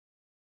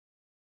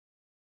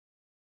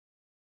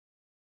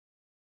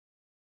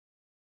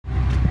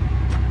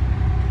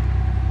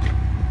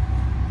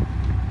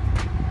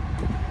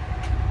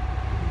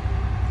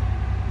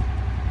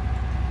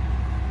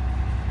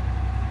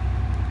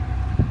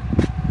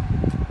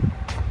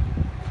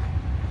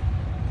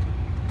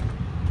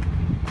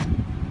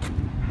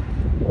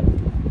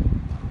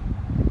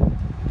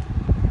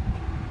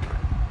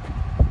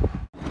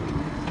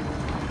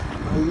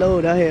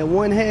load. I had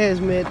one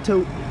hazmat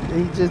tote that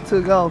he just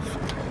took off.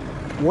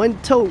 One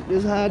tote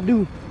is how I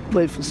do.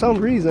 But for some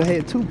reason I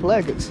had 2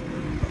 placards.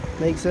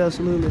 Makes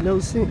absolutely no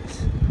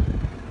sense.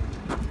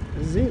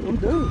 That's it, I'm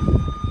done.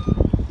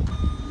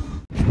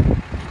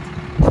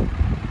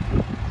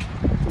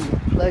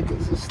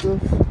 Placards and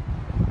stuff.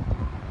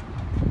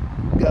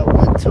 Got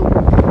one tote.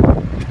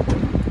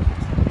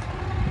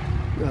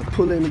 Got to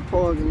pull in the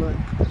parking lot.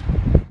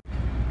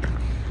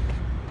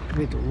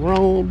 With the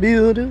wrong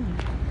building.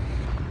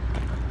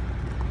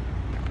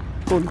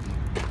 On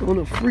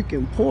a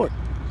freaking port.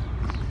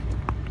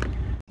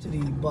 To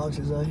these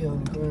boxes out here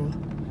on the ground.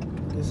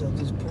 Guess I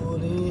just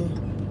pulled in.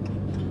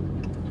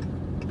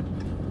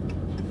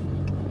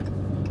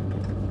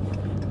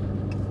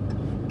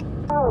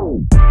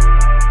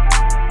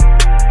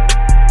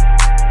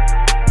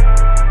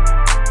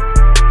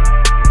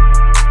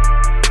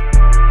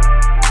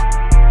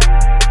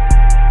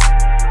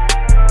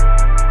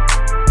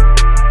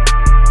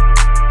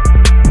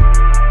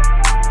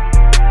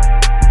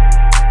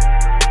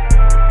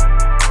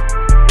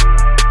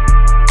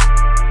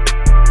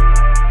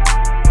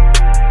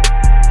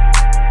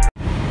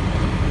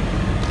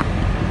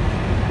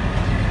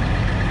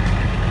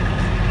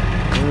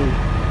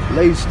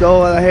 Late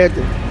start, I had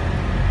to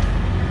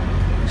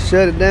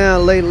shut it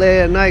down late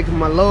last night because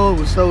my load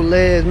was so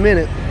last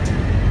minute.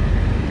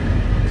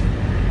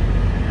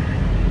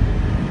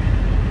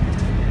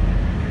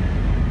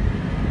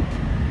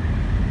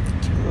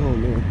 I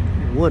don't know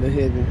what the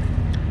heck.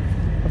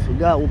 I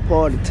forgot what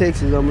part of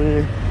Texas I'm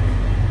in.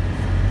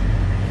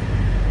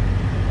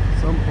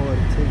 Some part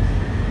of Texas.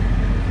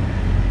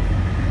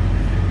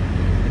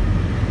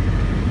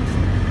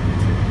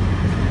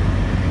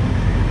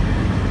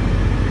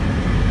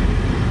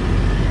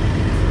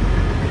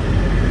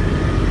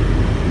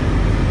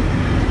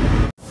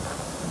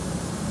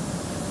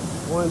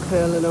 One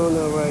pallet on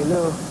there right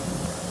now.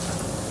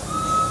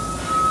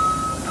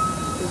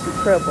 This is the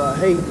crap I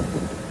hate.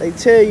 They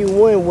tell you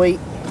one weight,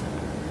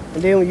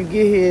 and then when you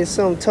get here, it's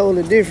something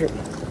totally different.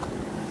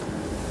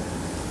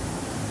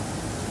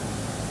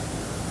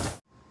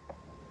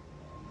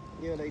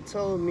 Yeah, they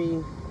told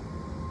me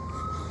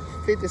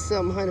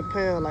 50-something hundred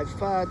pounds, like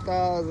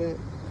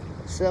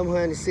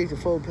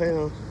 5,764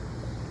 pounds.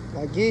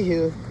 I get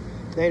here,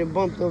 they done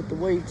bumped up the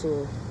weight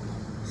to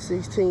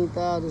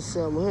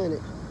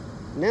 16,700.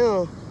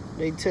 Now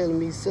they telling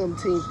me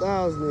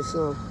 17,000 or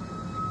something.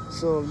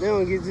 So if they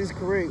don't get this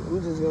correct,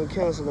 I'm just gonna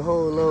cancel the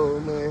whole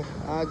load, man.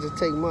 I'll just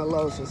take my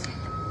losses.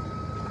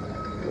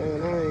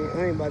 Man,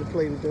 I ain't about to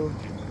play with them.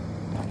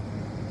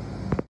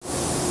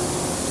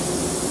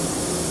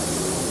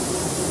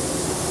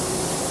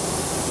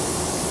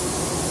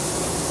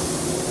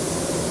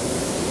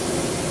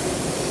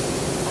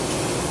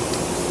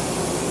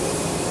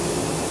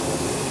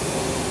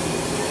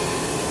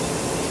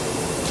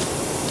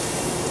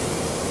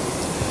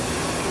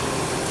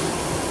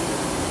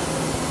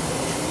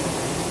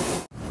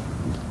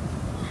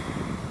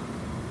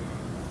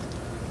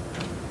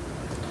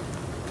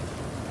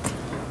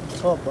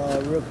 Top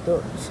all ripped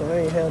up, so I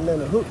ain't had nothing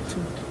to hook to.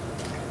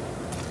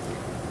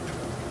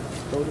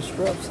 Throw the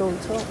straps on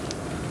top.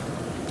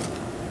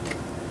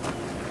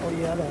 Oh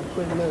yeah, I gotta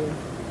put another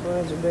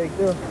plunger back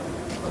there.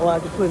 Or I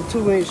could put a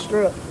 2-inch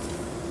strap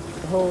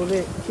to hold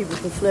it, keep it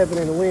from flapping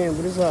in the wind,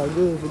 but it's all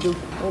good if it do.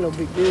 Ain't no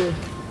big deal.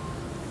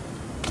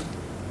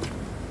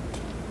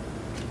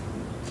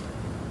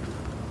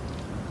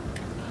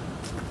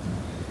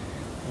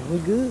 And we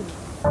good.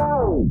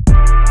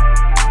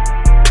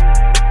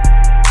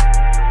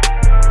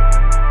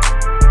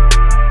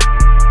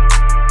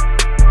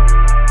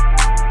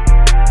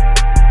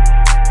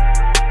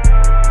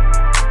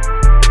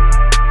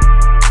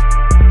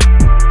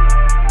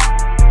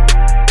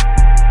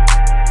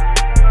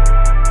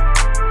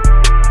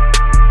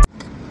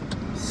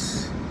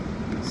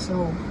 So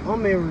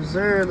I'm in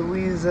Reserve,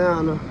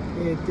 Louisiana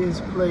at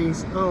this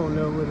place. I don't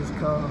know what it's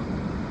called.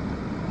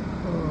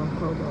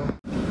 Hold on.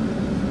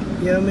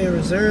 Yeah, I'm in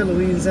Reserve,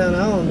 Louisiana.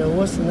 I don't know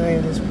what's the name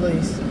of this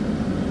place.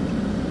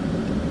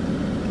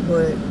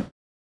 But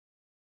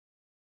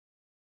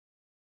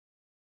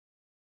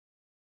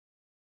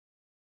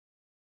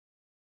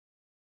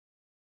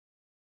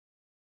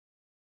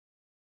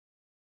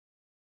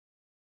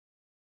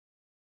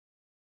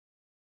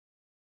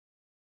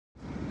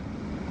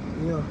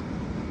yeah.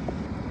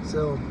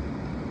 So,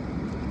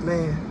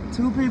 man,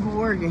 2 people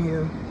working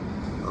here.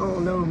 I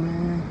don't know,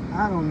 man.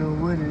 I don't know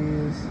what it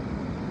is.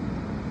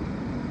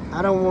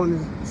 I don't want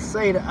to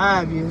say the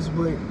obvious,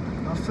 but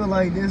I feel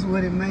like this is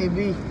what it may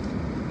be.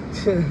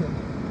 Just,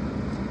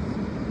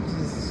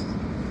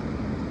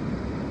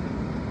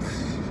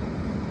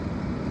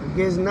 I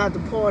guess not the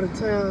part of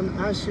town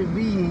I should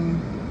be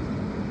in.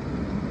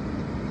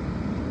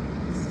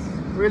 It's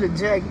really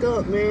jacked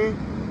up, man.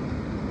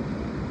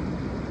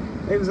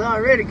 It was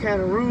already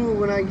kind of rude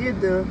when I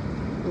get there.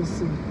 Let's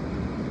see.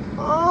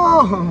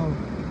 Oh,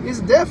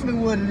 it's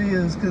definitely what it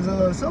is,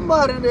 because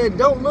somebody that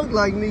don't look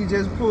like me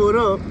just pulled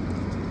up,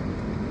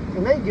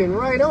 and they getting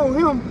right on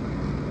him.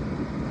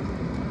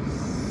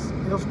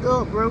 Stuffed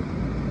up, bro.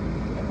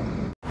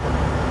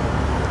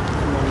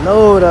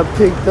 load I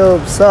picked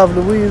up South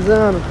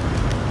Louisiana.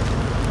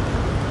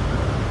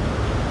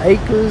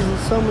 Acres or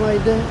something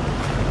like that.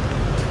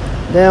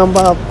 Down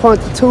by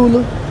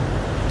Ponchatoula.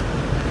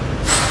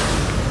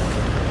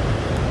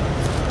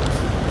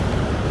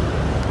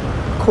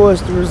 Of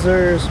course, the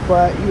reserve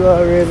spot, you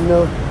already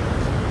know.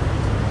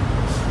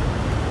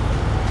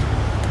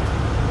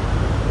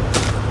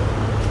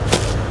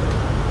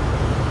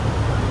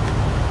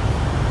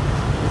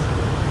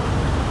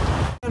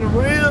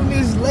 Around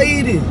this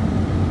lady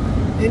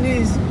in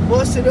this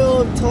busted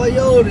up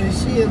Toyota,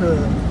 she in a,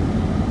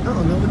 I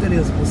don't know what that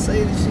is,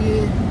 Mercedes she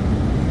in.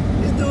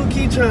 This dude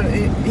keep trying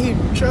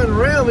to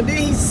ram, but then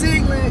he's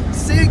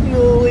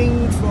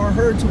signaling for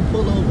her to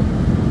pull over.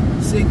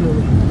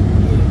 Signaling.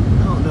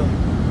 Yeah, I don't know.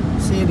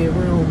 Said it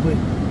wrong, but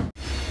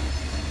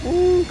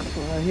ooh,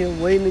 out here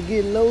waiting to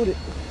get loaded.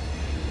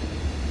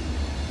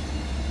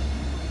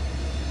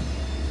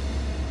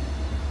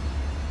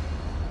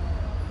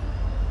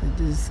 At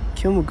this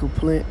chemical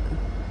plant.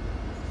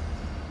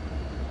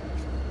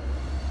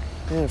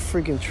 That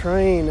freaking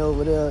train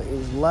over there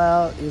is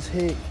loud as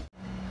heck.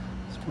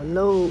 It's my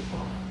load.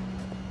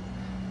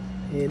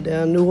 Head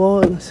down New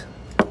Orleans.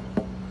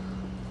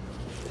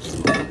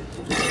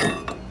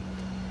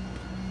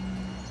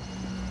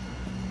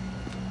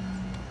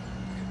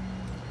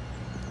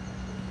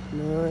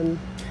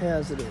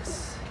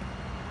 Non-hazardous.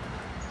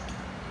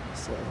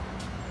 So